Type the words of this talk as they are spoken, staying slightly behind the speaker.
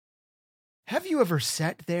Have you ever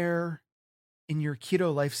sat there in your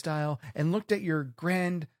keto lifestyle and looked at your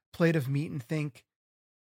grand plate of meat and think,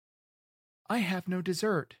 I have no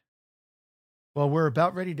dessert? Well, we're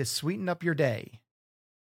about ready to sweeten up your day.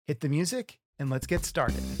 Hit the music and let's get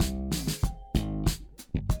started.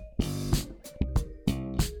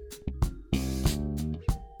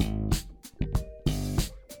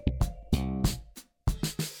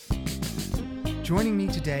 Joining me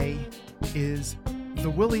today is the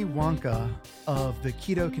Willy Wonka of the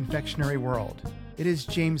keto confectionery world. It is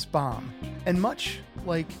James Baum, and much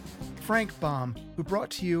like Frank Baum, who brought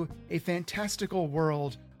to you a fantastical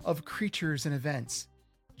world of creatures and events,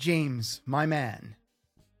 James, my man,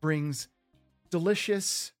 brings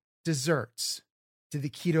delicious desserts to the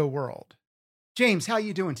keto world. James, how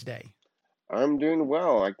you doing today? I'm doing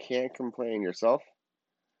well. I can't complain. Yourself?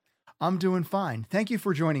 I'm doing fine. Thank you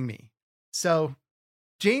for joining me. So,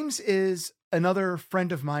 James is another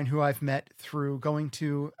friend of mine who I've met through going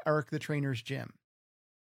to Eric the Trainer's gym.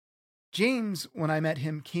 James, when I met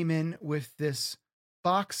him, came in with this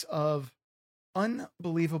box of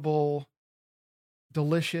unbelievable,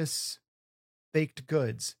 delicious baked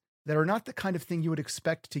goods that are not the kind of thing you would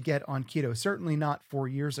expect to get on keto, certainly not 4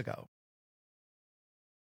 years ago.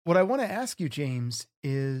 What I want to ask you, James,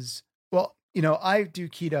 is, well, I do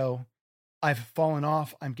keto. I've fallen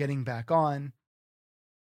off. I'm getting back on.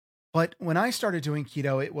 But when I started doing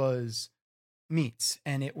keto, it was meats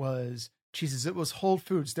and it was cheeses. It was whole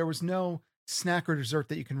foods. There was no snack or dessert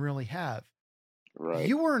that you can really have. Right.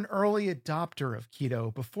 You were an early adopter of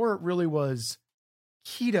keto before it really was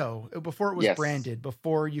keto, before it was Yes. branded,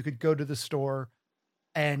 before you could go to the store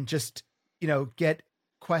and just, get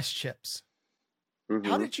Quest chips.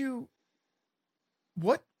 How hmm did you,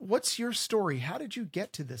 what's your story? How did you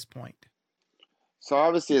get to this point? So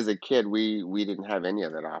obviously, as a kid, we didn't have any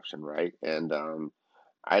of that option, right? And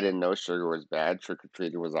I didn't know sugar was bad. Trick or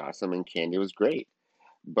treating was awesome, and candy was great.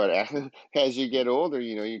 But as you get older,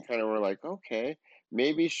 you kind of were like, okay,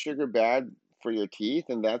 maybe sugar bad for your teeth,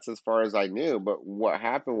 and that's as far as I knew. But what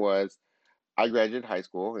happened was, I graduated high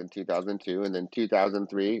school in 2002, and then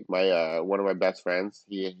 2003, my one of my best friends,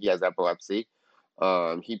 he has epilepsy.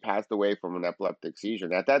 He passed away from an epileptic seizure.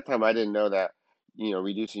 And at that time, I didn't know that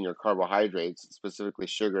reducing your carbohydrates, specifically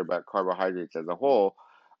sugar, but carbohydrates as a whole,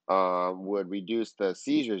 would reduce the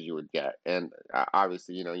seizures you would get. And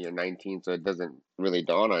obviously, you're 19, so it doesn't really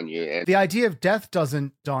dawn on you. And The idea of death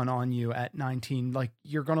doesn't dawn on you at 19, like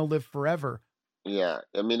you're going to live forever. yeah,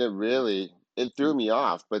 I mean, it threw me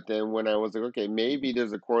off. But then when I was like, okay, maybe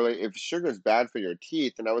there's a correlate. If sugar is bad for your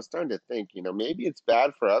teeth, and I was starting to think, maybe it's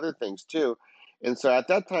bad for other things too. And so at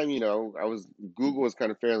that time, Google was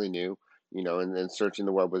kind of fairly new, and searching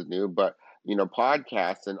the web was new. But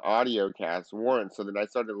podcasts and audio casts weren't. So then I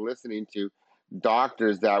started listening to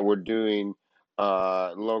doctors that were doing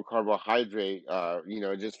low carbohydrate,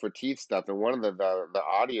 just for teeth stuff. And one of the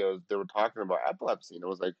audios, they were talking about epilepsy, and it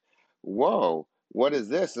was like, whoa, what is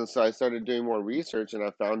this? And so I started doing more research, and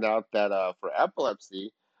I found out that for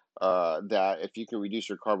epilepsy, that if you can reduce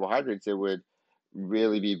your carbohydrates, it would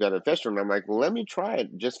really be beneficial. And I'm like, well, let me try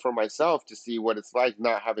it just for myself to see what it's like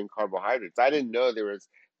not having carbohydrates. I didn't know there was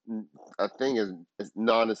a thing as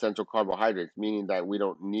non-essential carbohydrates, meaning that we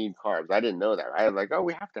don't need carbs. I didn't know that. I was like, oh,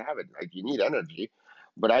 we have to have it. Like, you need energy,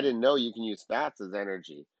 but I didn't know you can use fats as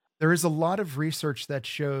energy. There is a lot of research that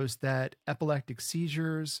shows that epileptic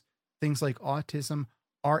seizures, things like autism,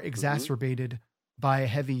 are hmm exacerbated by a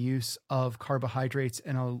heavy use of carbohydrates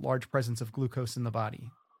and a large presence of glucose in the body.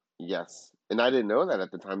 Yes. And I didn't know that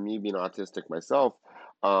at the time, me being autistic myself.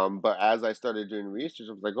 But as I started doing research,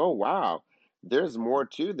 I was like, oh, wow, there's more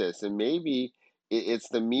to this. And maybe it's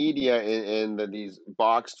the media and these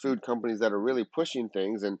boxed food companies that are really pushing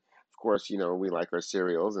things. And of course, we like our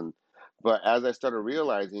cereals. But as I started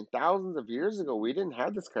realizing, thousands of years ago, we didn't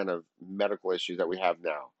have this kind of medical issues that we have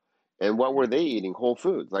now. And what were they eating? Whole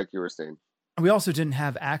foods, like you were saying. We also didn't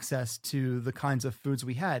have access to the kinds of foods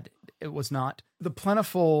we had. It was not the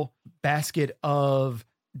plentiful basket of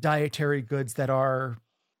dietary goods that are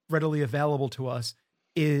readily available to us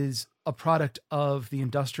is a product of the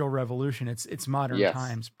Industrial Revolution. It's modern Yes.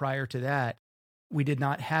 times. Prior to that, we did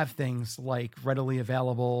not have things like readily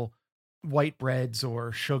available white breads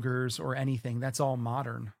or sugars or anything. That's all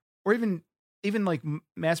modern. Or even like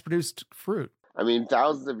mass produced fruit. I mean,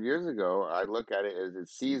 thousands of years ago, I look at it as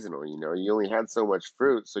it's seasonal. You only had so much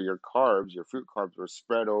fruit, so your carbs, your fruit carbs, were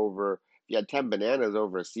spread over. You had 10 bananas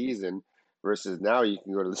over a season, versus now you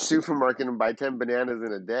can go to the supermarket and buy 10 bananas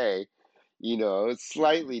in a day. It's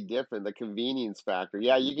slightly different. The convenience factor.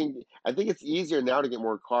 Yeah, you can. I think it's easier now to get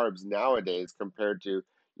more carbs nowadays compared to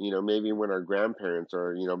maybe when our grandparents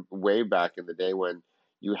or, way back in the day when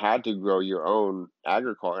you had to grow your own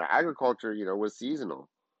agriculture. Agriculture, was seasonal.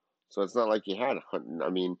 So it's not like you had, I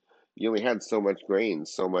mean, you only had so much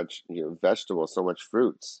grains, so much, vegetables, so much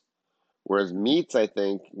fruits. Whereas meats, I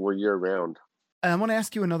think, were year round. And I want to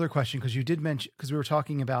ask you another question because you did mention, because we were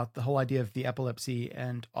talking about the whole idea of the epilepsy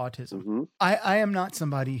and autism. Hmm. I am not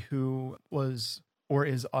somebody who was or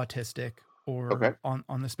is autistic Okay. or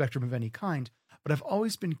on the spectrum of any kind, but I've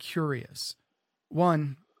always been curious.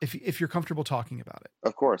 One, if you're comfortable talking about it,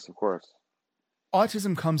 Of course, of course.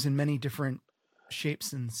 autism comes in many different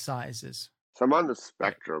shapes and sizes. So I'm on the Right.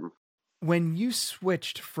 spectrum. When you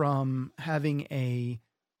switched from having a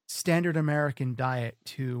standard American diet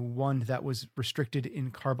to one that was restricted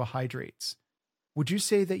in carbohydrates, would you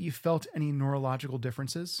say that you felt any neurological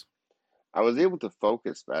differences? I was able to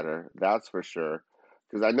focus better, that's for sure.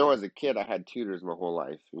 Because I know as a kid, I had tutors my whole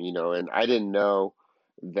life, and I didn't know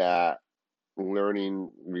that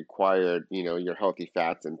learning required, your healthy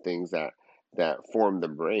fats and things that form the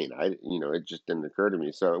brain. It just didn't occur to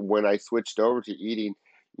me. So when I switched over to eating,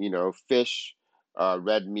 fish,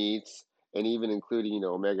 red meats, and even including,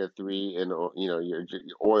 omega 3 and your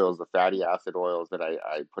oils, the fatty acid oils that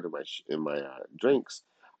I put in my drinks,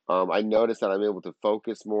 I noticed that I'm able to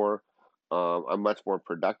focus more. I'm much more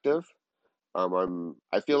productive.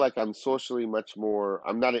 I feel like I'm socially much more.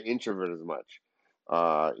 I'm not an introvert as much,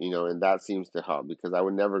 and that seems to help because I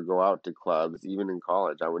would never go out to clubs, even in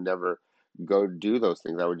college. I would never go do those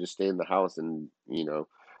things. I would just stay in the house and.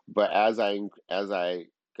 But as I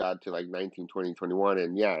got to like 19, 20, 21,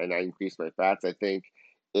 and yeah, and I increased my fats, I think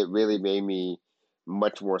it really made me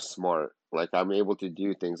much more smart. Like I'm able to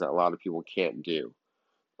do things that a lot of people can't do.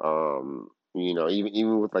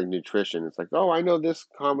 Even with like nutrition, it's like, oh, I know this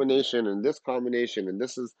combination and this combination and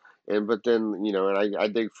this is, and but then and I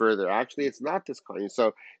dig further. Actually, it's not this kind.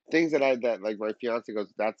 So things that like my fiance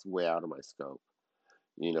goes, that's way out of my scope,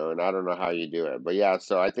 and I don't know how you do it, but yeah.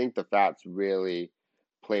 So I think the fats really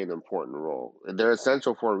play an important role. They're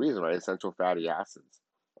essential for a reason, right? Essential fatty acids.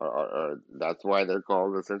 That's why they're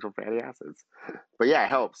called essential fatty acids. But yeah, it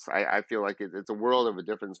helps. I feel like it's a world of a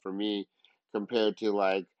difference for me compared to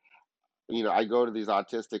like I go to these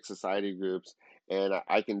autistic society groups and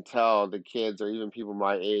I can tell the kids or even people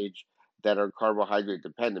my age that are carbohydrate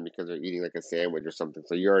dependent because they're eating like a sandwich or something.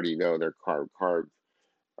 So you already know they're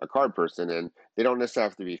a carb person and they don't necessarily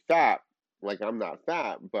have to be fat. Like I'm not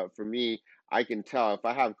fat, but for me, I can tell if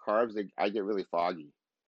I have carbs, I get really foggy.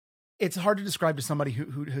 It's hard to describe to somebody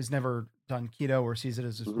who has never done keto or sees it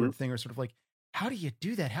as this Hmm. weird thing or sort of like, how do you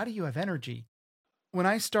do that? How do you have energy? When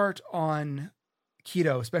I start on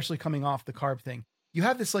keto, especially coming off the carb thing, you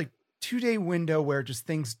have this like 2 day window where just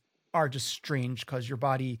things are just strange because your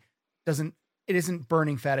body doesn't, it isn't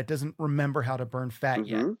burning fat. It doesn't remember how to burn fat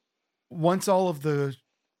yet. Hmm. Once all of the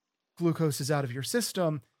glucose is out of your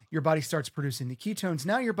system, your body starts producing the ketones.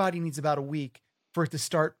 Now your body needs about a week for it to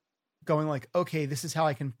start going like, okay, this is how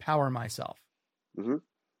I can power myself. Hmm.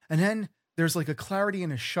 And then there's like a clarity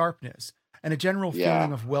and a sharpness and a general feeling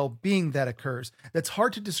Yeah. of well-being that occurs that's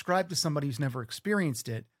hard to describe to somebody who's never experienced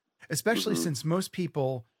it, especially Hmm. since most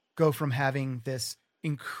people go from having this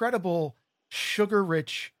incredible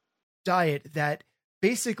sugar-rich diet that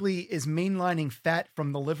basically is mainlining fat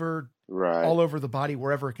from the liver Right. all over the body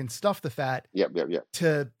wherever it can stuff the fat Yep. Yep. Yep.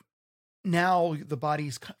 to now the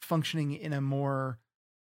body's functioning in a more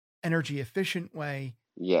energy efficient way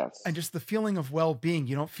and Yes. just the feeling of well-being.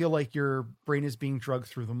 You don't feel like your brain is being drugged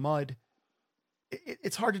through the mud.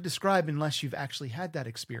 It's hard to describe unless you've actually had that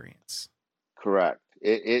experience. Correct.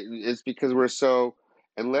 It's because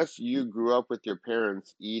unless you grew up with your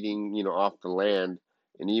parents eating, off the land,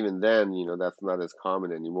 and even then, that's not as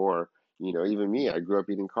common anymore. Even me, I grew up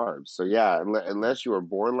eating carbs. So yeah, unless you were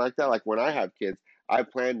born like that, like when I have kids, I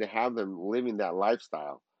plan to have them living that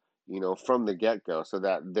lifestyle, from the get-go, so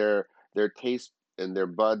that their taste and their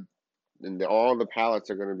bud and all the palates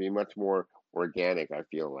are going to be much more organic. I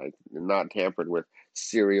feel like and not tampered with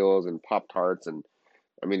cereals and Pop Tarts and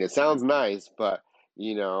I mean, it sounds nice, but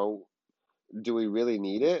you know, do we really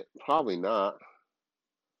need it? Probably not.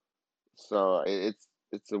 So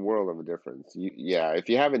it's a world of a difference. Yeah, if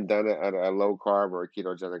you haven't done it at a low carb or a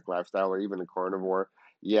ketogenic lifestyle or even a carnivore,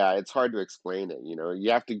 yeah, it's hard to explain it.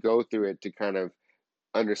 You have to go through it to kind of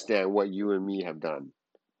understand what you and me have done.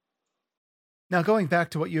 Now, going back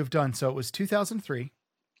to what you have done, so it was 2003.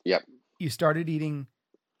 Yep, You started eating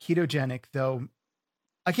ketogenic, though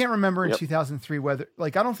I can't remember in yep. 2003 whether,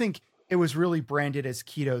 like, I don't think it was really branded as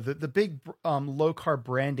keto. The big low carb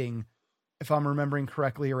branding, if I'm remembering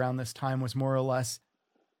correctly, around this time was more or less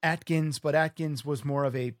Atkins, but Atkins was more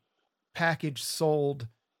of a package sold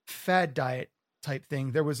fad diet type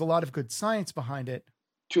thing. There was a lot of good science behind it.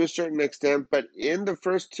 To a certain extent, but in the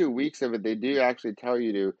first 2 weeks of it, they do actually tell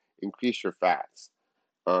you to increase your fats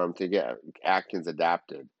to get Atkins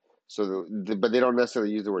adapted. So, but they don't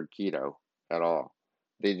necessarily use the word keto at all.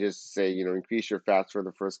 They just say, increase your fats for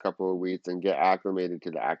the first couple of weeks and get acclimated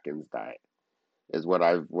to the Atkins diet, is what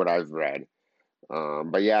I've read.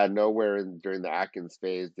 But yeah, nowhere during the Atkins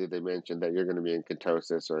phase did they mention that you're going to be in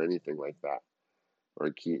ketosis or anything like that,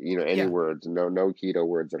 or any Yeah. words. No keto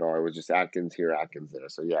words at all. It was just Atkins here, Atkins there.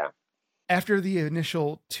 So yeah, After the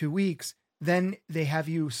initial 2 weeks, then they have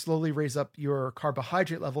you slowly raise up your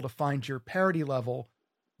carbohydrate level to find your parity level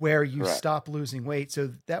where you correct. stop losing weight.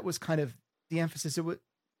 So that was kind of the emphasis.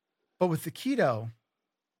 But with the keto,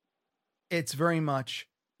 it's very much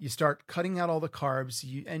you start cutting out all the carbs,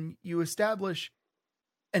 and you establish.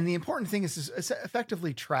 And the important thing is to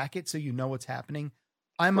effectively track it so you know what's happening.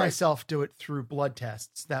 I Right. myself do it through blood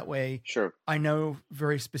tests. That way, Sure. I know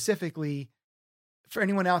very specifically. For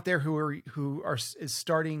anyone out there is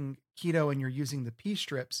starting keto and you're using the pea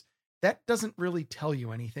strips, that doesn't really tell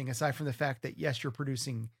you anything aside from the fact that yes, you're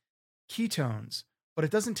producing ketones, but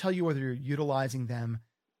it doesn't tell you whether you're utilizing them.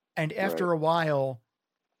 And Right. after a while,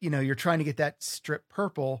 you're trying to get that strip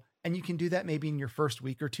purple, and you can do that maybe in your first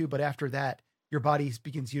week or two, but after that, your body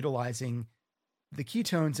begins utilizing the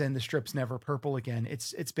ketones and the strips never purple again.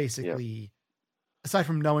 It's Yeah. basically, aside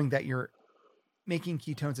from knowing that you're making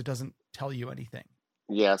ketones, it doesn't tell you anything.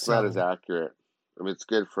 Yeah, it's not as So accurate. I mean, it's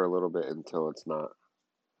good for a little bit until it's not.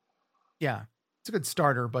 yeah, it's a good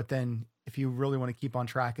starter, but then if you really want to keep on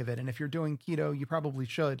track of it, and if you're doing keto, you probably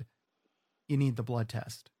should, you need the blood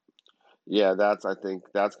test. Yeah, I think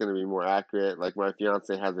that's going to be more accurate. Like my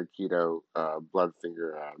fiance has a keto blood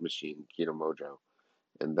finger machine, Keto Mojo,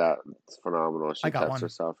 and that's phenomenal. I She got tests one.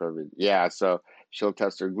 herself yeah, so she'll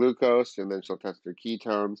test her glucose and then she'll test her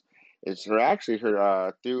ketones. And so actually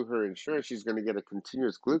her through her insurance, she's going to get a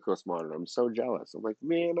continuous glucose monitor. I'm so jealous. I'm like,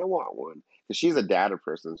 man, I want one because she's a data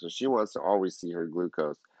person, so she wants to always see her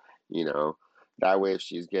glucose. You know, that way if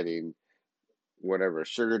she's getting whatever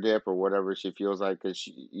sugar dip or whatever she feels like, because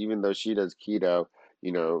even though she does keto,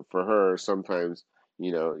 for her sometimes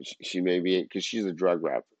she may be, because she's a drug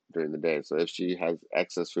rep during the day, so if she has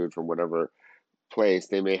excess food from whatever place,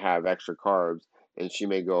 they may have extra carbs and she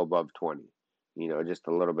may go above 20, just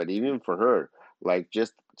a little bit. Even for her, like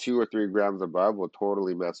just 2 or 3 grams above will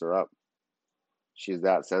totally mess her up. She's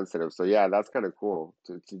that sensitive. So yeah, that's kind of cool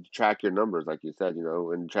to track your numbers, like you said,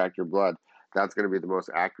 and track your blood. That's going to be the most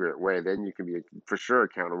accurate way. Then you can be for sure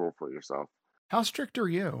accountable for yourself. How strict are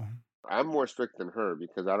you? I'm more strict than her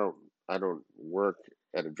because I don't work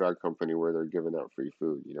at a drug company where they're giving out free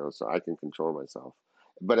food, so I can control myself.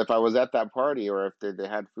 But if I was at that party or if they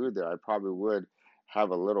had food there, I probably would have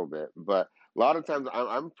a little bit. But a lot of times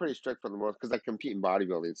I'm pretty strict for the most because I compete in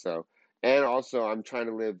bodybuilding. So, and also I'm trying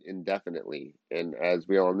to live indefinitely. And as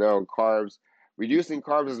we all know, reducing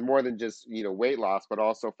carbs is more than just, weight loss, but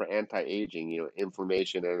also for anti-aging,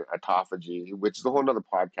 inflammation and autophagy, which is a whole nother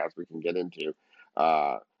podcast we can get into.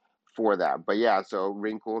 Uh, for that. But yeah, so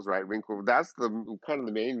wrinkles, right? That's the kind of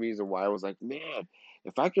the main reason why I was like, man,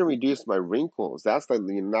 if I can reduce my wrinkles, that's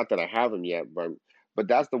not that I have them yet, but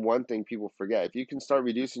that's the one thing people forget. If you can start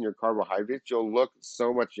reducing your carbohydrates, you'll look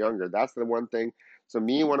so much younger. That's the one thing. So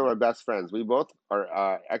me and one of my best friends, we both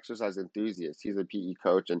are exercise enthusiasts. He's a PE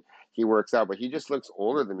coach and he works out, but he just looks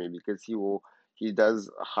older than me because he does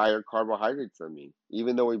higher carbohydrates than me.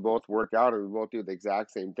 Even though we both work out and we both do the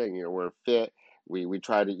exact same thing. We're fit, we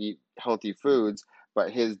try to eat healthy foods,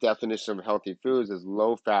 but his definition of healthy foods is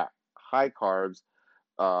low fat, high carbs,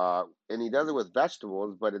 and he does it with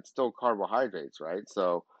vegetables, but it's still carbohydrates, right?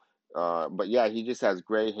 So, but yeah, he just has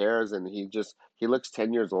gray hairs, and he looks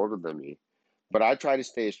 10 years older than me. But I try to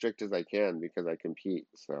stay as strict as I can because I compete.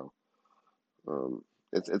 So, um,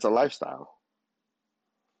 it's a lifestyle,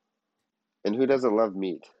 and who doesn't love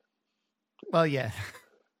meat? Well, yeah.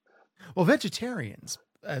 Well, vegetarians,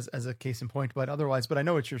 as a case in point, but otherwise, but I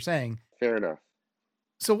know what you're saying. Fair enough.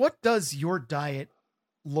 So what does your diet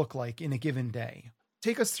look like in a given day?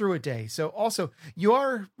 Take us through a day. So also, you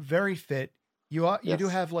are very fit. You do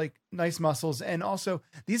Yes. have like nice muscles, and also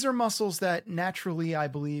these are muscles that naturally, I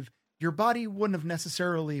believe, your body wouldn't have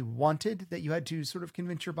necessarily wanted, that you had to sort of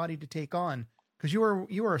convince your body to take on, because you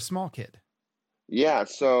were a small kid. Yeah,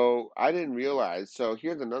 so I didn't realize. So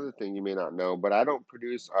here's another thing you may not know, but I don't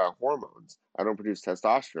produce hormones. I don't produce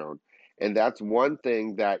testosterone. And that's one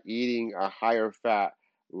thing that eating a higher fat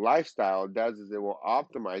lifestyle does is it will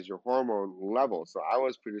optimize your hormone level. So I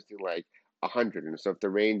was producing like 100. And so if the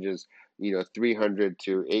range is, 300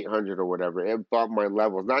 to 800 or whatever, it bumped my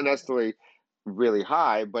levels. Not necessarily really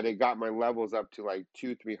high, but it got my levels up to like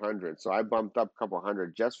 300. So I bumped up a couple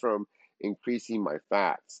hundred just from increasing my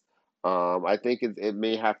fats. I think it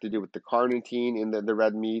may have to do with the carnitine in the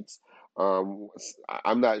red meats.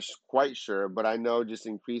 I'm not quite sure, but I know just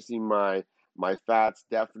increasing my fats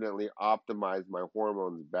definitely optimize my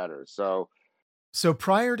hormones better. So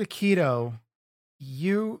prior to keto,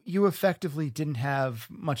 you effectively didn't have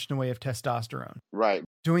much in the way of testosterone. Right,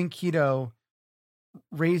 Doing keto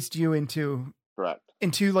raised you correct.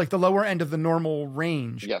 into like the lower end of the normal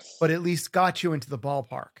range, Yes. but at least got you into the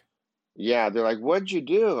ballpark. Yeah, they're like, "What'd you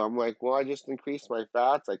do?" I'm like, "Well, I just increased my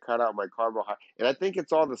fats. I cut out my carbohydrate." And I think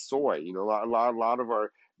it's all the soy. A lot of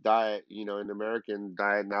our diet, in American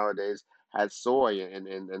diet nowadays has soy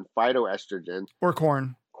and phytoestrogen, Or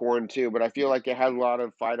corn. corn too. But I feel like it has a lot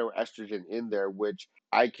of phytoestrogen in there, which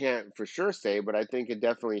I can't for sure say, but I think it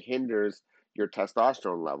definitely hinders your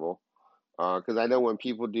testosterone level. Because I know when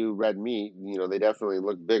people do red meat, they definitely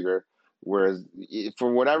look bigger. Whereas,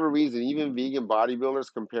 for whatever reason, even vegan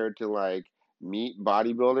bodybuilders compared to like meat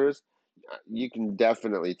bodybuilders, you can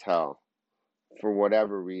definitely tell for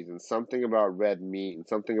whatever reason something about red meat and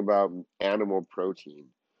something about animal protein.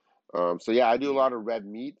 So yeah, I do a lot of red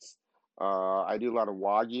meats. I do a lot of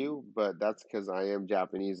wagyu, but that's because I am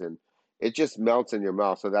Japanese and it just melts in your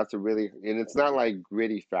mouth. So that's a really, and it's not like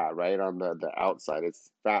gritty fat, right, on the outside.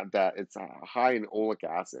 It's fat that it's high in oleic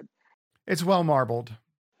acid. It's well marbled.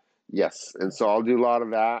 Yes, and so I'll do a lot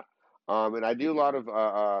of that. And I do a lot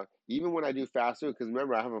of even when I do fast food, because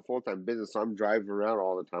remember I have a full-time business, so I'm driving around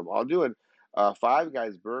all the time. I'll do a Five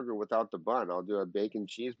Guys burger without the bun. I'll do a bacon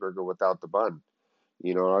cheeseburger without the bun.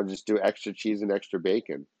 I'll just do extra cheese and extra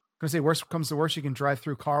bacon. Gonna say worst comes to worst, you can drive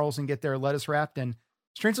through Carl's and get their lettuce wrapped. And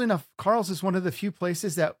strangely enough, Carl's is one of the few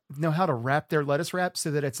places that know how to wrap their lettuce wrap so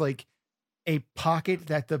that it's like a pocket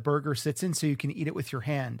that the burger sits in so you can eat it with your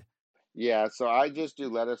hand. Yeah, so I just do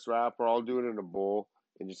lettuce wrap, or I'll do it in a bowl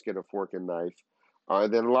and just get a fork and knife.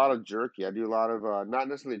 And then a lot of jerky. I do a lot of not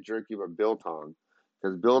necessarily jerky, but biltong,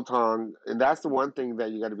 because biltong, and that's the one thing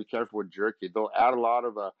that you got to be careful with jerky. They'll add a lot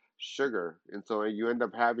of sugar, and so you end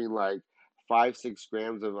up having like 5, 6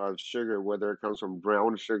 grams of sugar, whether it comes from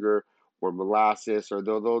brown sugar or molasses, or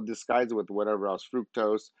they'll disguise it with whatever else,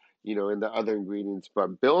 fructose, and the other ingredients.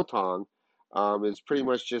 But biltong is pretty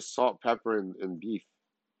much just salt, pepper, and beef.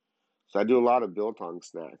 So I do a lot of biltong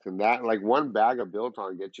snacks, and that like one bag of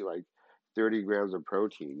biltong gets you like 30 grams of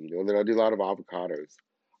protein, And then I do a lot of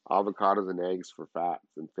avocados and eggs for fats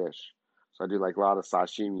and fish. So I do like a lot of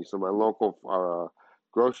sashimi. So my local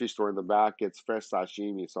grocery store in the back gets fresh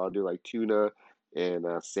sashimi. So I'll do like tuna and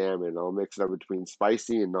salmon. I'll mix it up between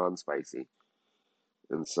spicy and non-spicy,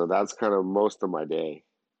 and so that's kind of most of my day.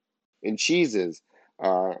 And cheeses,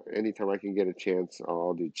 anytime I can get a chance,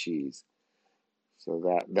 I'll do cheese.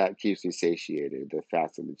 So that keeps me satiated. The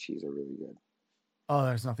fats and the cheese are really good. Oh,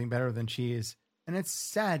 there's nothing better than cheese. And it's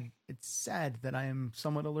sad. It's sad that I am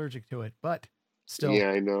somewhat allergic to it, but still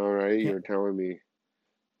Yeah, I know, right? can't. You're telling me.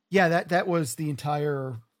 Yeah, that was the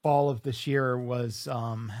entire fall of this year was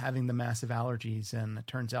having the massive allergies. And it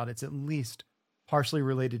turns out it's at least partially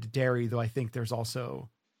related to dairy, though I think there's also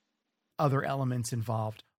other elements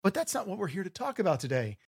involved. But that's not what we're here to talk about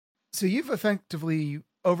today. So you've effectively,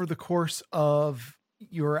 over the course of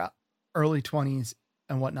your early 20s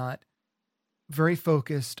and whatnot, very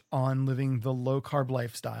focused on living the low carb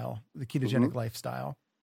lifestyle, the ketogenic Hmm. lifestyle.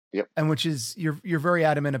 Yep. And which is you're very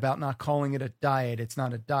adamant about not calling it a diet. It's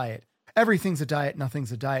not a diet. Everything's a diet,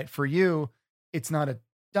 nothing's a diet. For you, it's not a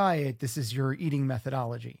diet. This is your eating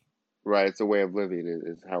methodology. Right. It's a way of living,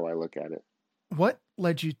 is how I look at it. What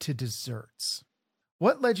led you to desserts?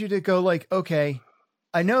 What led you to go like, okay,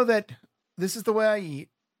 I know that this is the way I eat,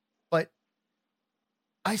 but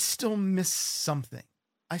I still miss something.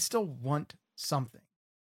 I still want something.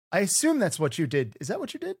 I assume that's what you did. Is that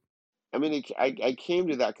what you did? I mean, I came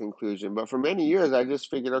to that conclusion, but for many years, I just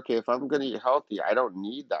figured, okay, if I'm going to eat healthy, I don't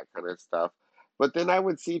need that kind of stuff. But then I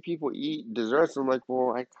would see people eat desserts, and I'm like,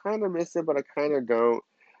 well, I kind of miss it, but I kind of don't.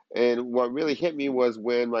 And what really hit me was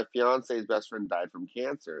when my fiance's best friend died from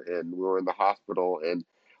cancer, and we were in the hospital, and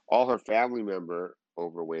all her family member,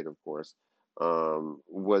 overweight, of course,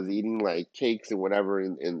 was eating like cakes and whatever,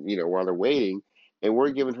 and while they're waiting, and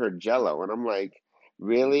we're giving her Jello, and I'm like,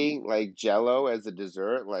 really, like Jello as a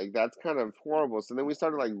dessert? Like that's kind of horrible. So then we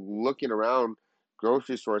started like looking around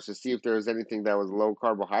grocery stores to see if there was anything that was low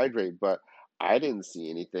carbohydrate, but I didn't see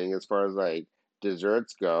anything as far as like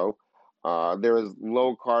desserts go. There was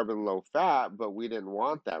low carb and low fat, but we didn't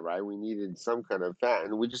want that, right? We needed some kind of fat,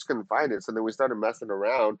 and we just couldn't find it. So then we started messing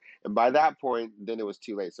around, and by that point, then it was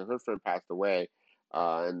too late. So her friend passed away,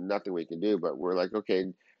 and nothing we can do. But we're like, okay,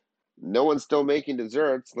 no one's still making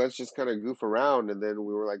desserts. Let's just kind of goof around. And then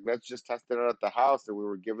we were like, let's just test it out at the house. And we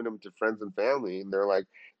were giving them to friends and family. And they're like,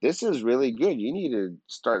 this is really good. You need to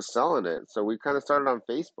start selling it. So we kind of started on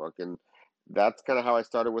Facebook. And that's kind of how I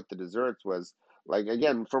started with the desserts was like,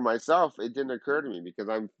 again, for myself, it didn't occur to me because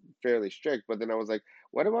I'm fairly strict. But then I was like,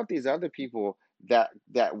 what about these other people that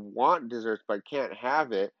want desserts but can't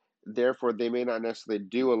have it? Therefore, they may not necessarily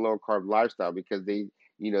do a low carb lifestyle because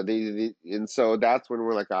and so that's when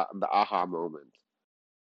we're like the aha moment.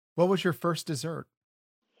 What was your first dessert?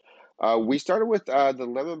 We started with the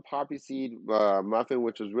lemon poppy seed muffin,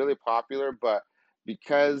 which was really popular, but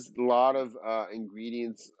because a lot of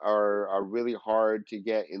ingredients are really hard to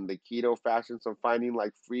get in the keto fashion, so finding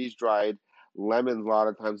like freeze dried lemons, a lot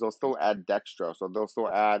of times they'll still add dextrose, so they'll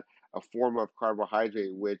still add a form of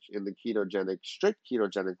carbohydrate, which in the strict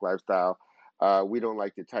ketogenic lifestyle, we don't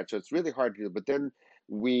like to touch. So it's really hard to do. But then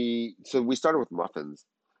we started with muffins.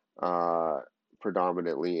 Uh,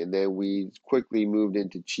 Predominantly, and then we quickly moved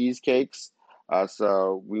into cheesecakes.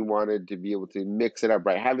 So we wanted to be able to mix it up,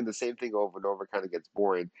 right? Having the same thing over and over kind of gets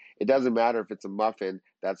boring. It doesn't matter if it's a muffin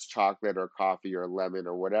that's chocolate or coffee or lemon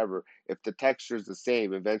or whatever. If the texture is the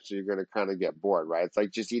same, eventually you're going to kind of get bored, right? It's like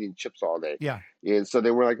just eating chips all day. Yeah. And so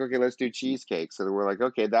then we're like, okay, let's do cheesecakes. And then we're like,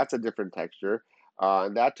 okay, that's a different texture.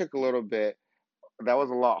 And that took a little bit, that was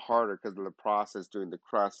a lot harder because of the process doing the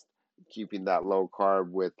crust, keeping that low carb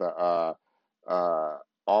with uh,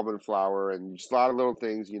 almond flour and just a lot of little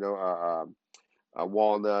things,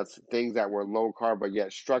 walnuts, things that were low carb but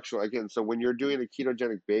yet structural. Again, so when you're doing a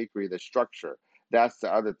ketogenic bakery, the structure, that's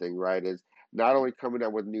the other thing, right? Is not only coming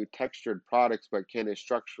up with new textured products, but can it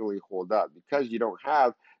structurally hold up? Because you don't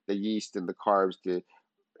have the yeast and the carbs to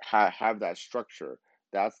have that structure.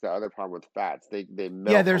 That's the other problem with fats. They Yeah,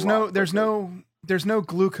 melt a lot quicker. there's no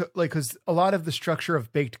glucose, like, because a lot of the structure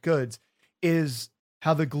of baked goods is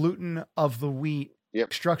how the gluten of the wheat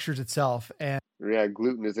Yep. structures itself, and Yeah,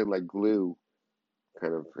 gluten is in like glue,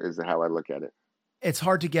 kind of is how I look at it. it's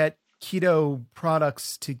hard to get keto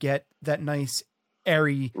products to get that nice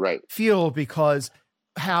airy Right. feel, because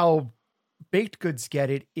how baked goods get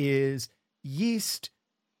it is yeast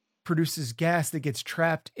produces gas that gets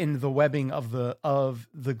trapped in the webbing of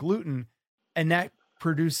the gluten, and that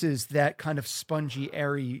produces that kind of spongy,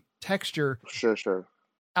 airy texture. Sure.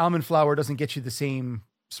 Almond flour doesn't get you the same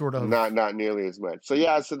sort of. Not nearly as much. So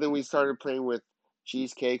yeah, so then we started playing with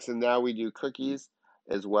cheesecakes, and now we do cookies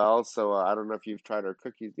as well. So I don't know if you've tried our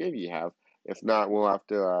cookies. Maybe you have. If not, we'll have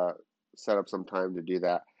to set up some time to do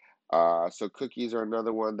that. So cookies are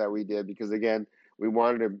another one that we did because again, we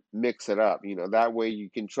wanted to mix it up. That way you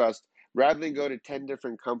can trust rather than go to 10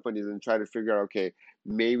 different companies and try to figure out, okay,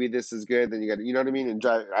 maybe this is good. Then you got, you know what I mean? And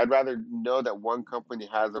I'd rather know that one company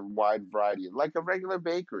has a wide variety, like a regular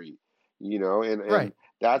bakery. And Right.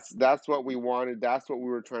 that's what we wanted. That's what we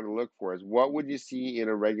were trying to look for is what would you see in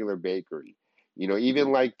a regular bakery?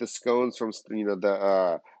 Even like the scones from,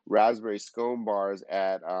 the raspberry scone bars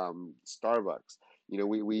at Starbucks.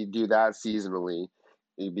 We do that seasonally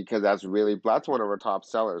because that's one of our top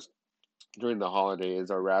sellers during the holidays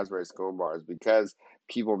are raspberry scone bars because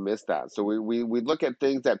people miss that. So we look at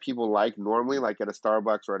things that people like normally, like at a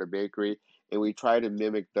Starbucks or at a bakery, and we try to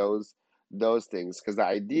mimic those things because the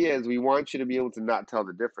idea is we want you to be able to not tell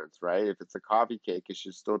the difference, right? If it's a coffee cake, it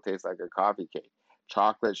should still taste like a coffee cake.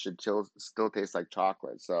 Chocolate should still taste like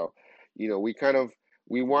chocolate. So, we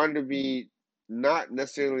wanted to be not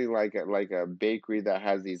necessarily like a bakery that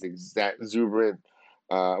has these exact exuberant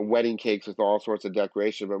wedding cakes with all sorts of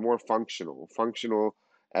decoration, but more functional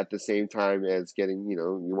at the same time as getting,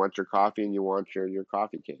 you want your coffee and you want your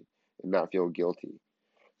coffee cake and not feel guilty.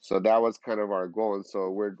 So that was kind of our goal. And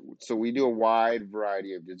so we do a wide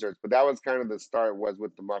variety of desserts, but that was kind of the start was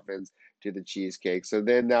with the muffins to the cheesecake. So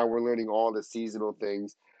then now we're learning all the seasonal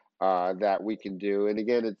things that we can do. And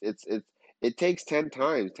again, it takes 10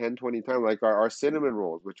 20 times, like our cinnamon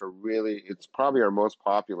rolls, which are really, it's probably our most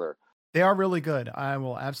popular. They are really good, I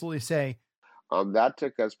will absolutely say. That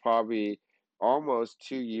took us probably almost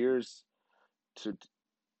 2 years to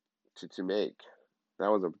to make. That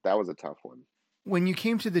was a tough one. When you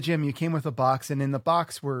came to the gym, you came with a box, and in the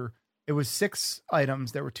box it was 6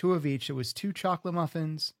 items. There were 2 of each. It was 2 chocolate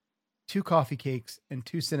muffins, 2 coffee cakes, and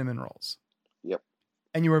 2 cinnamon rolls. Yep.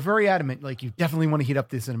 And you were very adamant, like, you definitely want to heat up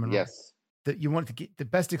the cinnamon roll. Yes. That you want to get the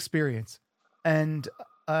best experience. And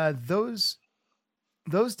those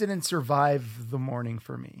didn't survive the morning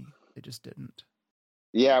for me. They just didn't.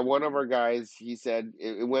 Yeah, one of our guys, he said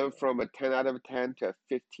it went from a 10 out of 10 to a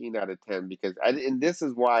 15 out of 10 because and this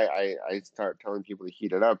is why I start telling people to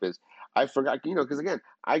heat it up is I forgot, because again,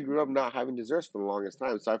 I grew up not having desserts for the longest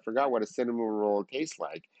time, so I forgot what a cinnamon roll tastes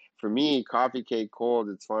like for me, coffee cake cold,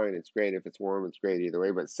 it's fine. It's great. If it's warm, it's great either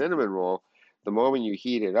way. But cinnamon roll, the moment you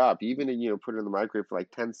heat it up, even if, put it in the microwave for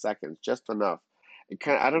like 10 seconds, just enough. It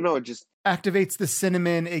kind of, I don't know, it just, Activates the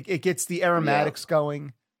cinnamon. It gets the yeah, aromatics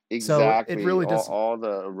going. So it exactly. really All, does. all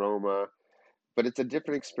the aroma, but it's a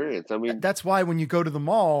different experience. I mean, That's why when you go to the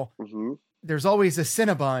mall, hmm there's always a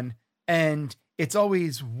Cinnabon and it's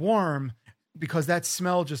always warm because that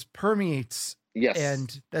smell just permeates. yes,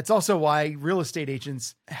 And that's also why real estate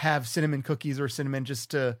agents have cinnamon cookies or cinnamon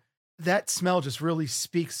that smell just really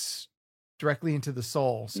speaks directly into the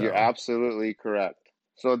soul. you're So absolutely correct.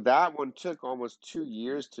 So that one took almost 2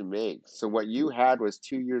 years to make. So what you had was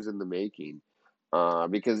 2 years in the making.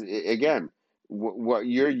 Because again, what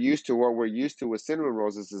you're used to, what we're used to with cinnamon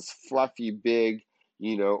rolls is this fluffy, big,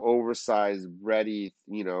 oversized, ready,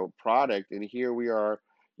 product. And here we are,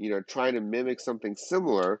 trying to mimic something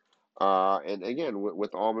similar. And again,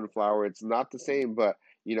 with almond flour, it's not the same, but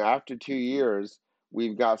after 2 years,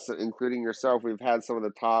 we've got some, including yourself, we've had some of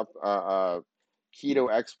the top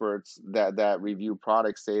keto experts that review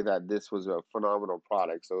products say that this was a phenomenal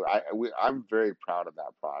product. So I'm very proud of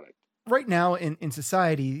that product. right now in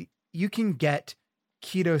society, you can get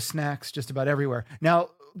keto snacks just about everywhere. Now,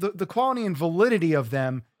 the quality and validity of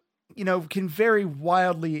them, can vary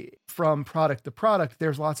wildly from product to product.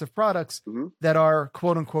 There's lots of products Hmm. that are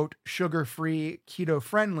quote unquote sugar free, keto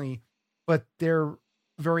friendly, but they're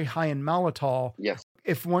very high in maltitol. Yes,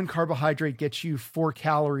 If one carbohydrate gets you 4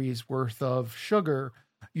 calories worth of sugar,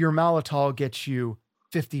 your maltitol gets you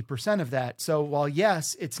 50% of that. So while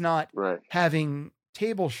yes, it's not right, having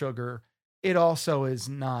table sugar, it also is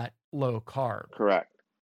not low carb. correct,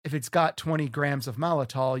 If it's got 20 grams of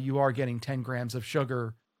maltitol, you are getting 10 grams of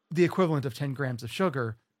sugar, the equivalent of 10 grams of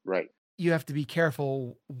sugar. right, You have to be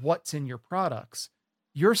careful what's in your products.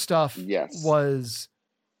 Your stuff yes, was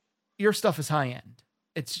your stuff is high end.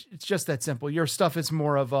 It's just that simple. Your stuff is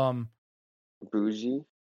more of bougie.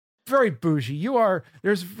 very bougie.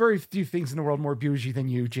 There's very few things in the world more bougie than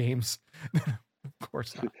you, James. Of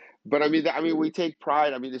course not. But I mean, we take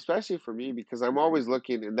pride. I mean, especially for me, because I'm always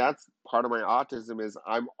looking, and that's part of my autism is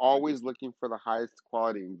I'm always looking for the highest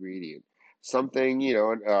quality ingredient. Something,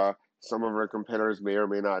 some of our competitors may or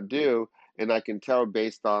may not do, and I can tell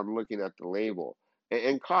based on looking at the label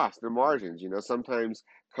and cost, their margins. Sometimes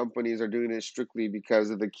companies are doing it strictly because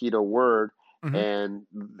of the keto word, Mhm. and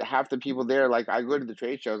half the people there, like I go to the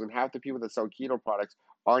trade shows, and half the people that sell keto products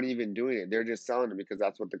aren't even doing it. They're just selling it because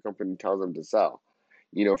that's what the company tells them to sell.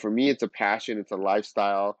 For me, it's a passion, it's a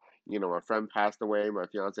lifestyle. My friend passed away, my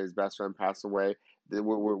fiance's best friend passed away.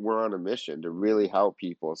 We're on a mission to really help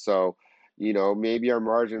people. So, maybe our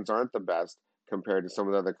margins aren't the best compared to some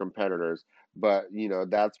of the other competitors, but,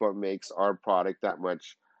 that's what makes our product that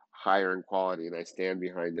much higher in quality. And I stand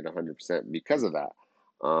behind it 100% because of that.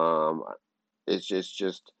 Um, it's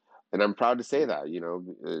just, and I'm proud to say that,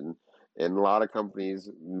 and a lot of companies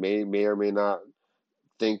may or may not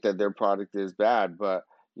think that their product is bad, but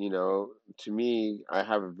to me, I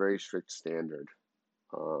have a very strict standard.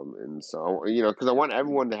 And so, because I want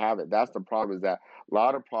everyone to have it. That's the problem is that a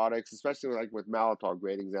lot of products, especially like with maltol,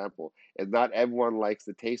 great example, is not everyone likes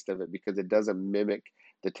the taste of it because it doesn't mimic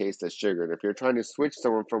the taste of sugar. And if you're trying to switch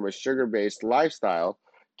someone from a sugar-based lifestyle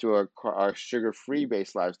to a sugar-free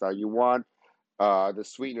based lifestyle, you want the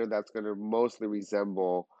sweetener that's going to mostly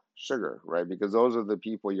resemble sugar, right? Because those are the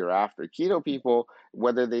people you're after. Keto people,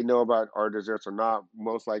 whether they know about our desserts or not,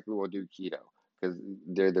 most likely will do keto because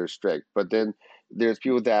they're strict. But then there's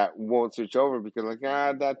people that won't switch over because like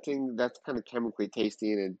that thing that's kind of chemically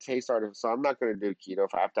tasty and it tastes artificial. So I'm not going to do keto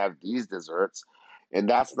if I have to have these desserts. And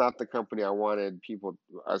that's not the company I wanted people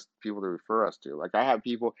to refer us to. Like I have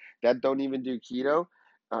people that don't even do keto.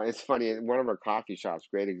 It's funny. One of our coffee shops,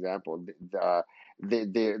 great example.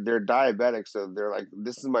 They're diabetic, so they're like,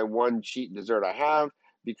 this is my one cheat dessert I have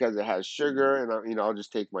because it has sugar, and I'll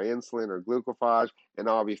just take my insulin or glucophage, and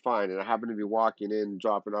I'll be fine. And I happen to be walking in,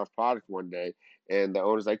 dropping off product one day, and the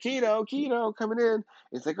owner's like, keto, keto, coming in.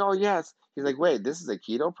 It's like, oh yes. He's like, wait, this is a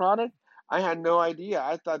keto product? I had no idea.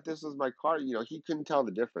 I thought this was my car. He couldn't tell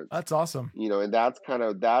the difference. That's awesome. And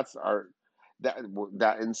that's our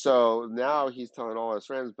that and so now he's telling all his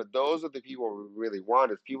friends, but those are the people we really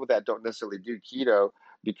want is people that don't necessarily do keto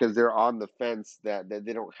because they're on the fence that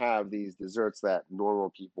they don't have these desserts that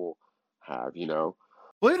normal people have. Well,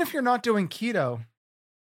 even if you're not doing keto,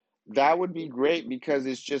 That would be great because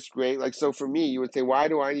it's just great. Like, so for me, you would say, why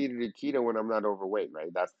do I need to do keto when I'm not overweight,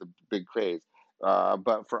 right? That's the big craze.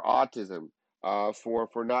 But for autism,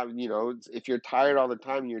 for not, if you're tired all the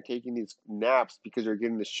time and you're taking these naps because you're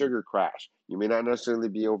getting the sugar crash, you may not necessarily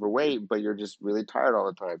be overweight, but you're just really tired all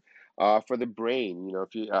the time. For the brain,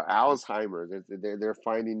 if you Alzheimer's, they're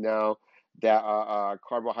finding now that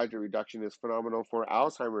carbohydrate reduction is phenomenal for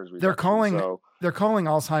Alzheimer's They're reduction. calling So they're calling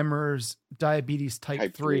Alzheimer's diabetes type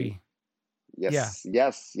type 3, 3. Yeah. yes,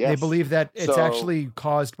 yes, They yes. believe that it's So actually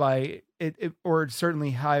caused by it or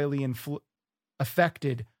certainly highly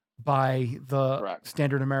affected by the correct.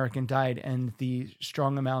 standard American diet and the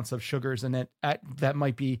strong amounts of sugars, and that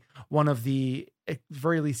might be one of the at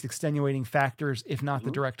very least extenuating factors, if not the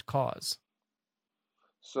Mhm. direct cause.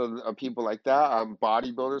 So people like that,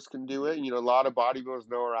 bodybuilders can do it. A lot of bodybuilders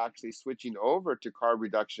now are actually switching over to carb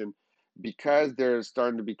reduction because they're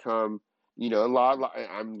starting to become,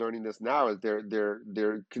 I'm learning this now is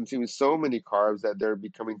they're consuming so many carbs that they're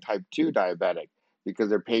becoming type 2 diabetic because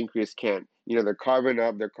their pancreas can't. They're carbon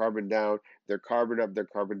up, they're carbon down, they're carbon up, they're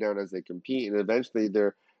carbon down as they compete, and eventually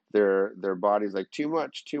their body's like too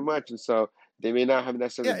much, and so they may not have Yeah,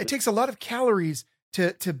 necessarily. it takes a lot of calories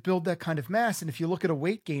to build that kind of mass. And if you look at a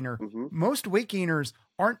weight gainer, Hmm. most weight gainers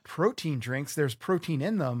aren't protein drinks. There's protein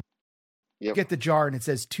in them. You Yep. get the jar and it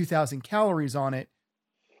says 2,000 calories on it.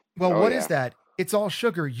 Well, Oh what is yeah. that? It's all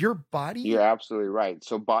sugar. Your You're body absolutely right.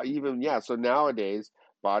 So, even yeah. So nowadays,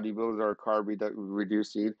 bodybuilders are carb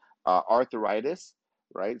reducing arthritis,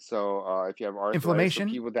 right? So, if you have arthritis, so inflammation.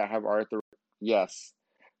 people that have arthritis, yes.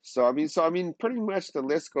 So I mean, pretty much the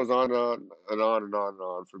list goes on and on and on and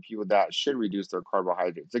on for people that should reduce their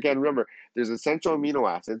carbohydrates. Again, remember, there's essential amino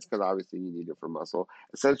acids because obviously you need it for muscle.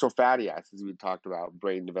 Essential fatty acids we talked about,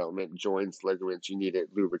 brain development, joints, ligaments. You need it,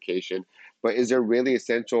 lubrication. But is there really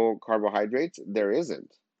essential carbohydrates? There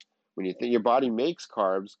isn't. When you think your body makes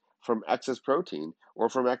carbs from excess protein or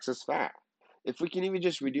from excess fat. If we can even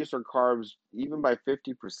just reduce our carbs even by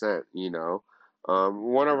 50%,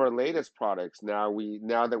 one of our latest products now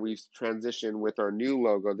that we've transitioned with our new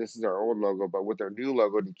logo, this is our old logo, but with our new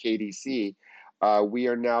logo to KDC, we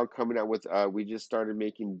are now coming out with we just started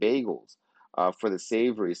making bagels for the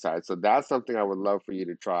savory side. So that's something I would love for you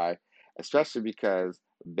to try, especially because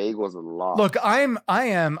bagels and Look, lox. I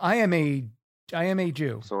am a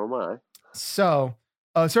Jew. So am I. So,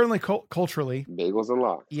 certainly culturally, Bagels and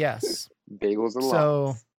lox. yes. Bagels and So,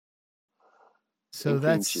 lox. so And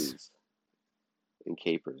cream that's cheese. And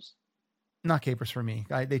capers. not capers for me.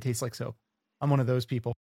 They taste like soap. I'm one of those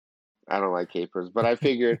people. I don't like capers, but I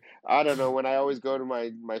figured, I don't know, when I always go to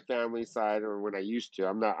my family side, or when I used to,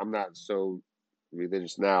 I'm not so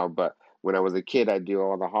religious now, but when I was a kid, I'd do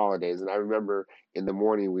all the holidays, and I remember in the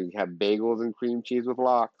morning we'd have bagels and cream cheese with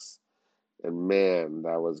lox. And man,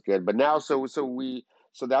 that was good. But now, so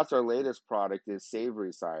that's our latest product is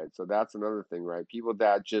savory side. So that's another thing, right? People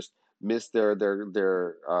that just miss their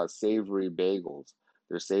savory bagels,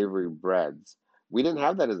 their savory breads. We didn't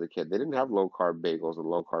have that as a kid. They didn't have low carb bagels and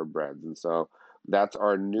low carb breads, and so that's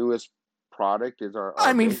our newest product is our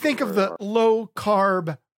I mean, bagels. think of the low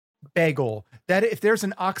carb bagel. That if there's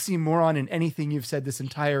an oxymoron in anything you've said this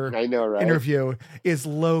entire I know, right? interview, is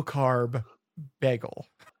low carb bagel.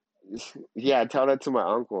 Yeah, tell that to my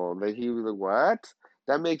uncle. That he was like, "What?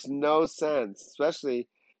 That makes no sense." Especially,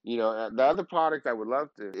 the other product I would love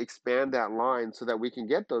to expand that line so that we can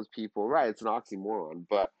get those people right. It's an oxymoron,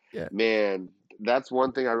 but Yeah. man, that's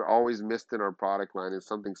one thing I always missed in our product line is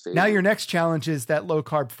something Now your savory. next challenge is that low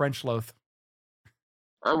carb French loaf.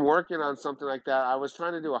 I'm working on something like that. I was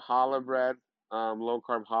trying to do a challah bread, low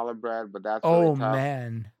carb challah bread, but that's really Oh tough.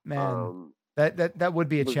 man, Um, that would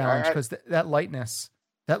be a but challenge because that lightness,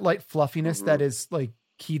 that light fluffiness, that mhm, is like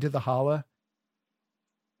key to the challah.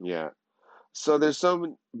 yeah. So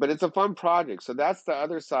but it's a fun project. So that's the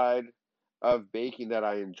other side of baking that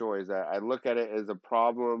I enjoy is that I look at it as a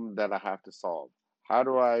problem that I have to solve. How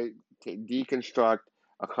do I deconstruct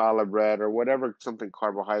a challah bread or whatever, something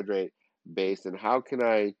carbohydrate based, and how can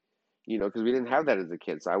I, because we didn't have that as a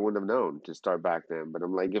kid, so I wouldn't have known to start back then. But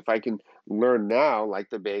I'm like, if I can learn now, like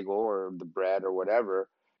the bagel or the bread or whatever,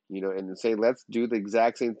 and then say, let's do the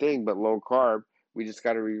exact same thing, but low carb. We just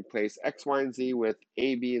got to replace X, Y, and Z with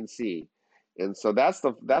A, B, and C. And so that's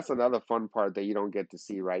another fun part that you don't get to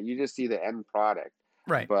see, right? You just see the end product,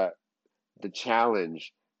 Right. but the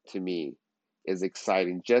challenge to me is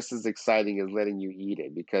exciting, just as exciting as letting you eat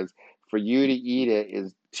it, because for you to eat it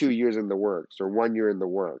is 2 years in the works or 1 year in the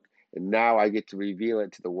work, and now I get to reveal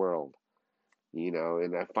it to the world,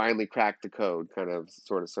 and I finally cracked the code, kind of,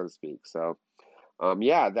 sort of, so to speak. So,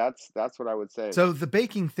 yeah, that's what I would say. So the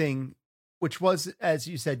baking thing, which was, as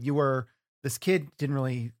you said, you were this kid, didn't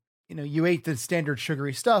really, you ate the standard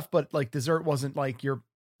sugary stuff, but like dessert wasn't like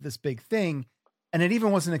this big thing. And it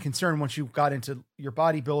even wasn't a concern once you got into your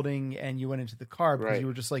bodybuilding and you went into the carb because Right. you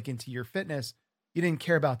were just like into your fitness. You didn't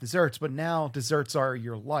care about desserts, but now desserts are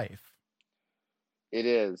your life. It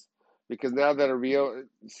is. because now that I real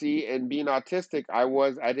see, and being autistic,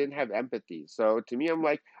 I didn't have empathy. So to me, I'm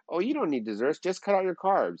like, oh, you don't need desserts. Just cut out your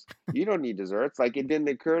carbs. You don't need desserts. Like, it didn't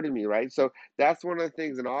occur to me, right? So that's one of the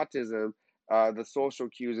things in autism, the social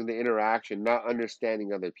cues and the interaction, not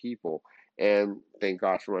understanding other people. And thank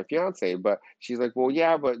gosh for my fiance. But she's like, well,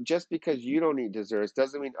 yeah, but just because you don't eat desserts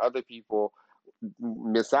doesn't mean other people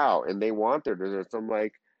miss out and they want their desserts. I'm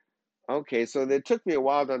like, okay, so it took me a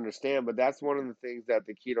while to understand, but that's one of the things that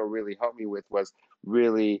the keto really helped me with, was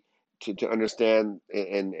really to understand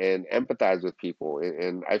and empathize with people.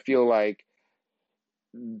 And I feel like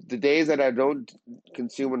the days that I don't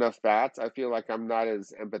consume enough fats, I feel like I'm not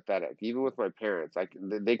as empathetic. Even with my parents,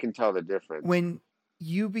 they can tell the difference. When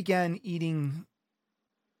you began eating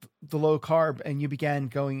the low carb and you began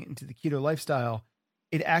going into the keto lifestyle,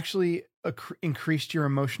 it actually increased your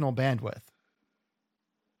emotional bandwidth.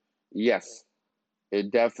 Yes,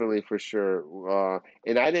 it definitely, for sure.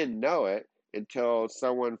 And I didn't know it until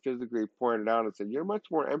someone physically pointed out and said, "You're much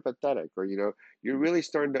more empathetic," or "You're really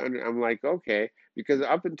starting to under." I'm like, okay, because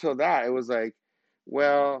up until that, it was like,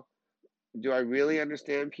 well, do I really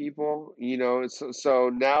understand people? So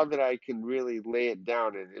now that I can really lay it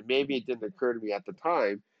down, and maybe it didn't occur to me at the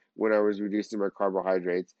time when I was reducing my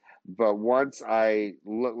carbohydrates, but once I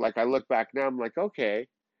look back now, I'm like, okay,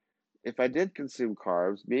 if I did consume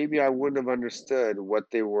carbs, maybe I wouldn't have understood what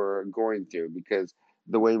they were going through, because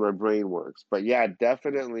the way my brain works. But yeah,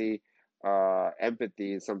 definitely,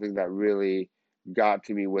 empathy is something that really got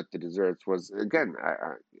to me with the desserts. Was, again,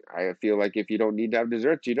 I feel like if you don't need to have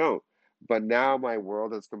desserts, you don't. But now my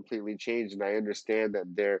world has completely changed, and I understand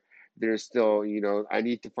that there's still, I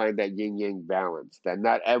need to find that yin yang balance. That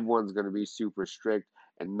not everyone's going to be super strict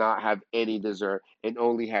and not have any dessert and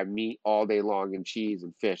only have meat all day long and cheese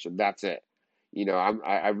and fish, and that's it.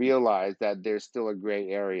 I realize that there's still a gray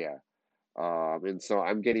area, and so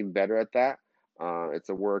I'm getting better at that. It's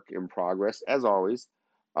a work in progress, as always,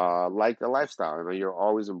 like a lifestyle. You're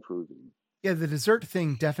always improving. Yeah, the dessert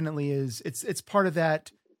thing definitely is. It's part of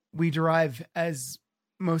that. We derive, as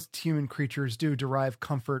most human creatures do, derive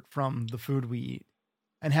comfort from the food we eat.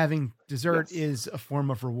 And having dessert Yes. is a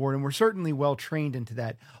form of reward, and we're certainly well trained into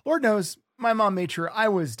that. Lord knows, my mom made sure I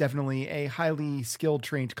was definitely a highly skilled,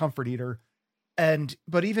 trained comfort eater.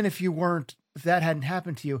 But even if you weren't, if that hadn't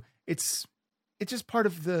happened to you, it's just part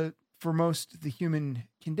of for most the human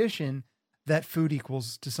condition, that food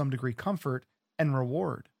equals to some degree comfort and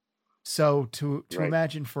reward. So to Right.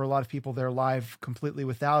 imagine for a lot of people their life completely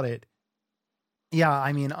without it, yeah,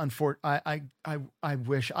 I mean, I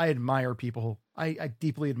wish, I admire people. I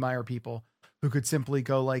deeply admire people who could simply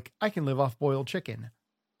go like, I can live off boiled chicken.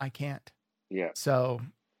 I can't. Yeah, So,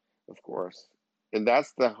 of course. And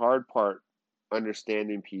that's the hard part,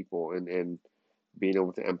 understanding people and being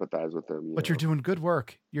able to empathize with them. but you're doing good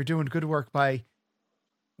work. You're doing good work by,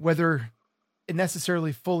 whether it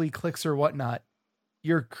necessarily fully clicks or whatnot,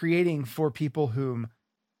 you're creating for people whom,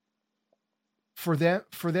 for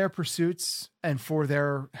their pursuits and for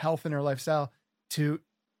their health and their lifestyle to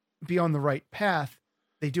be on the right path,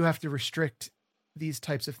 they do have to restrict these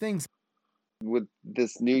types of things. With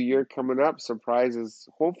this new year coming up, surprises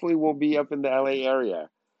hopefully will be up in the LA area,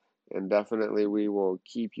 and definitely we will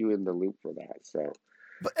keep you in the loop for that. So,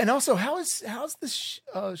 But and also, how's this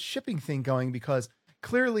shipping thing going? Because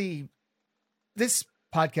clearly, this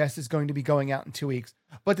podcast is going to be going out in 2 weeks.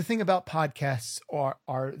 But the thing about podcasts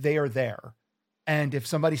are they are there, and if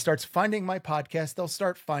somebody starts finding my podcast, they'll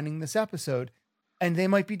start finding this episode, and they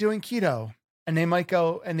might be doing keto, and they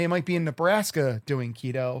might be in Nebraska doing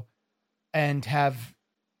keto, and have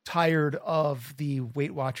tired of the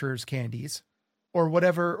Weight Watchers candies or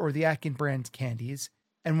whatever, or the Atkin brand candies,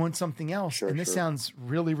 and want something else. sure, And this sure. sounds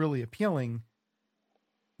really, really appealing.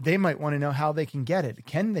 They might want to know how they can get it.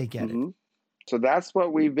 Can they get it? hmm So that's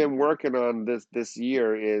what we've been working on this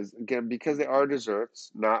year, is, again, because they are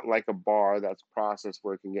desserts, not like a bar that's processed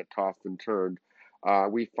where it can get tossed and turned.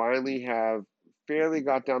 We finally have fairly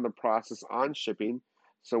got down the process on shipping.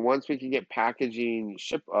 So once we can get packaging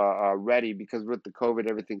ready, because with the COVID,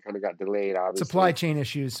 everything kind of got delayed, Supply obviously. chain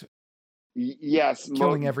issues Yes,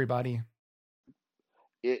 killing everybody.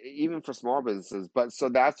 even for small businesses. But so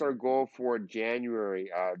that's our goal for January,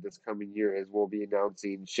 this coming year, is we'll be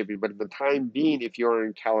announcing shipping. But at the time being, if you're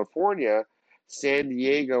in California, San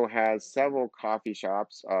Diego has several coffee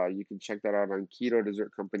shops. You can check that out on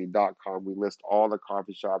ketodessertcompany.com. We list all the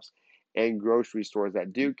coffee shops and grocery stores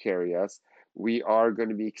that do carry us. We are going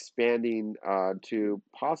to be expanding to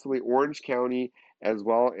possibly Orange County, as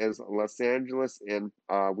well as Los Angeles, and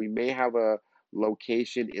we may have a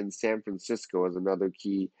location in San Francisco as another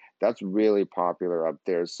key. That's really popular up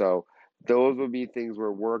there. So Those will be things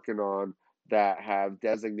we're working on that have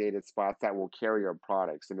designated spots that will carry our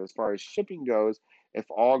products. And as far as shipping goes, if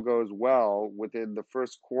all goes well within the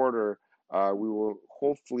first quarter, we will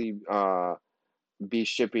hopefully be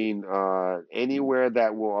shipping anywhere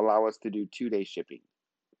that will allow us to do 2-day shipping.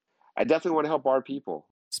 I definitely want to help our people.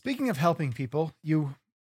 Speaking of helping people, you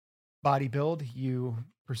bodybuild, you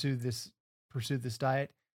pursue this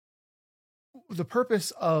diet. The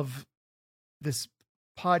purpose of this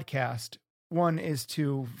podcast, one, is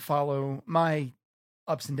to follow my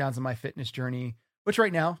ups and downs of my fitness journey, which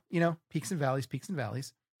right now, peaks and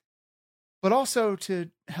valleys, but also to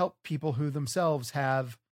help people who themselves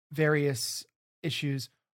have various issues.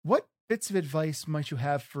 What bits of advice might you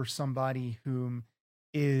have for somebody whom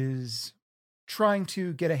is trying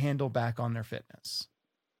to get a handle back on their fitness?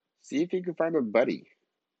 See if you can find a buddy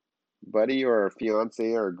or a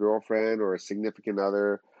fiance or a girlfriend or a significant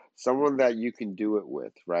other, someone that you can do it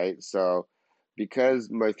with, right? So, because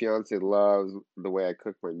my fiance loves the way I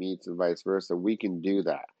cook my meats and vice versa, we can do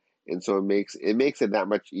that. And so it makes it that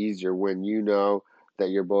much easier when you know that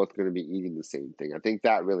you're both going to be eating the same thing. I think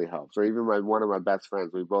that really helps. Or even my one of my best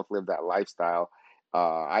friends, we both live that lifestyle.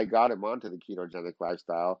 I got him onto the ketogenic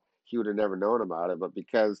lifestyle. He would have never known about it, but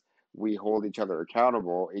because we hold each other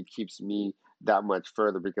accountable, it keeps me that much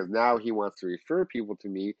further because now he wants to refer people to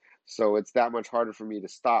me. So it's that much harder for me to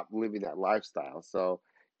stop living that lifestyle. So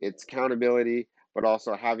it's accountability, but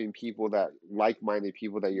also having people that like-minded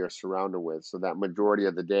people that you're surrounded with. So that majority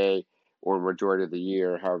of the day or majority of the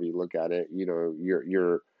year, however you look at it,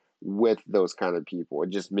 you're with those kind of people.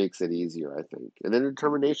 It just makes it easier, I think. And then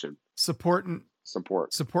determination, Support and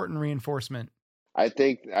support. reinforcement. I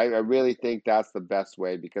really think that's the best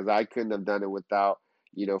way because I couldn't have done it without,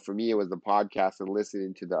 for me it was the podcast and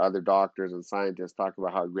listening to the other doctors and scientists talk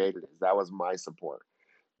about how great it is. That was my support,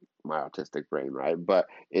 my autistic brain, right? But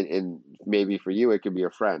in maybe for you it could be a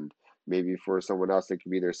friend, maybe for someone else it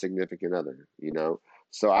could be their significant other.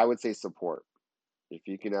 So I would say support. If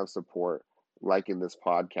you can have support, like in this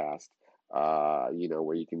podcast, where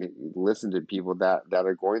you can listen to people that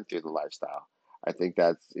are going through the lifestyle. I think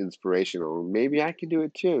that's inspirational. Maybe I can do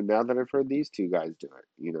it too. Now that I've heard these two guys do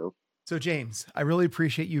it. So, James, I really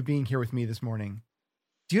appreciate you being here with me this morning.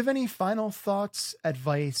 Do you have any final thoughts,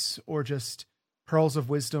 advice, or just pearls of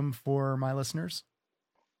wisdom for my listeners?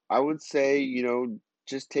 I would say,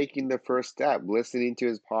 just taking the first step, listening to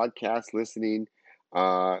his podcast, listening,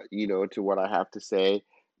 to what I have to say.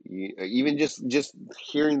 Even just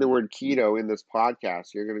hearing the word keto in this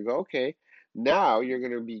podcast, you're going to go, okay, now you're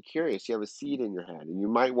going to be curious. You have a seed in your head, and you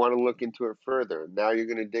might want to look into it further. Now you're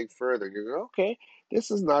going to dig further. You're going, okay,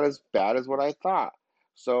 this is not as bad as what I thought.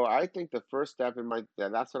 So I think the first step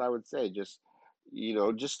that's what I would say. Just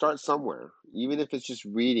start somewhere, even if it's just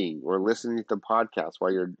reading or listening to the podcast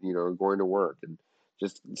while you're, going to work and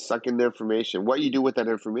just suck in the information. What you do with that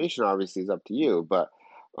information obviously is up to you, but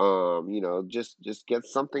just get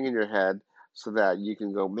something in your head so that you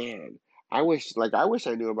can go, man, I wish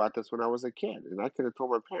I knew about this when I was a kid and I could have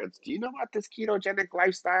told my parents, do you know about this ketogenic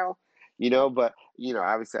lifestyle? But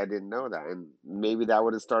obviously I didn't know that. And maybe that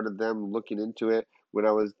would have started them looking into it when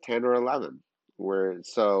I was 10 or 11.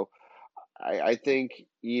 I think,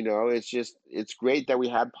 it's great that we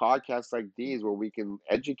had podcasts like these where we can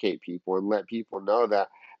educate people and let people know that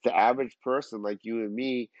the average person like you and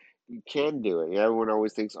me can do it. Everyone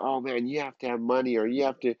always thinks, oh man, you have to have money or you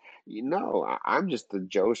have to, I'm just a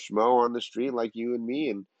Joe Schmo on the street like you and me.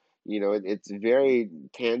 And, it's very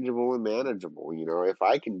tangible and manageable. If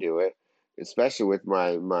I can do it, especially with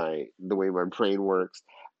the way my brain works,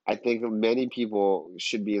 I think many people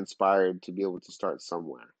should be inspired to be able to start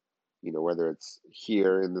somewhere, whether it's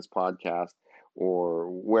here in this podcast or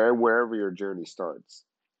wherever your journey starts.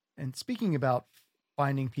 And speaking about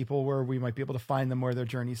finding people where we might be able to find them where their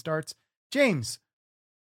journey starts, James,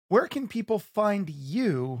 where can people find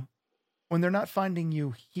you when they're not finding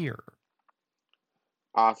you here?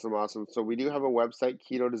 Awesome, awesome. So we do have a website,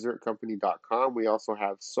 ketodessertcompany.com. We also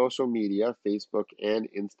have social media, Facebook and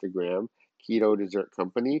Instagram, Keto Dessert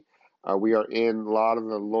Company. We are in a lot of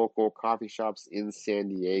the local coffee shops in San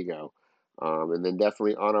Diego. And then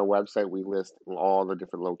definitely on our website, we list all the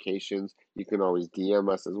different locations. You can always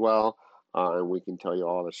DM us as well, and we can tell you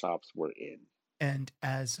all the shops we're in. And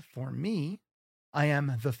as for me, I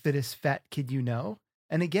am the fittest fat kid you know.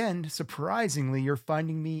 And again, surprisingly, you're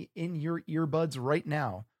finding me in your earbuds right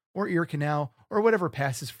now, or ear canal, or whatever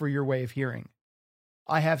passes for your way of hearing.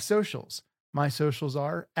 I have socials. My socials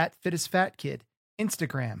are at Fittest Fat Kid,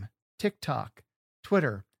 Instagram, TikTok,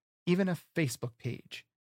 Twitter, even a Facebook page.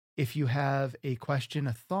 If you have a question,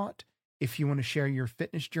 a thought, if you want to share your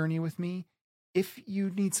fitness journey with me, if you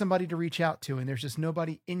need somebody to reach out to and there's just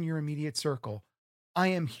nobody in your immediate circle, I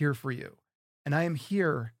am here for you. And I am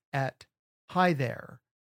here at hi there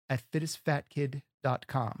at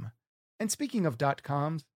fittestfatkid.com. And speaking of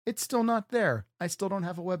 .coms, it's still not there. I still don't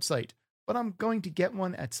have a website, but I'm going to get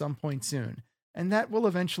one at some point soon. And that will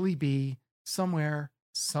eventually be somewhere,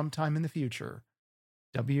 sometime in the future,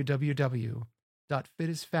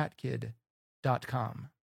 www.fittestfatkid.com.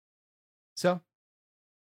 So,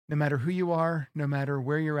 no matter who you are, no matter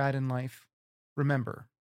where you're at in life, remember,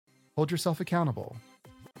 hold yourself accountable,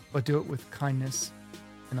 but do it with kindness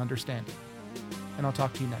and understanding. And I'll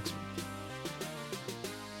talk to you next week.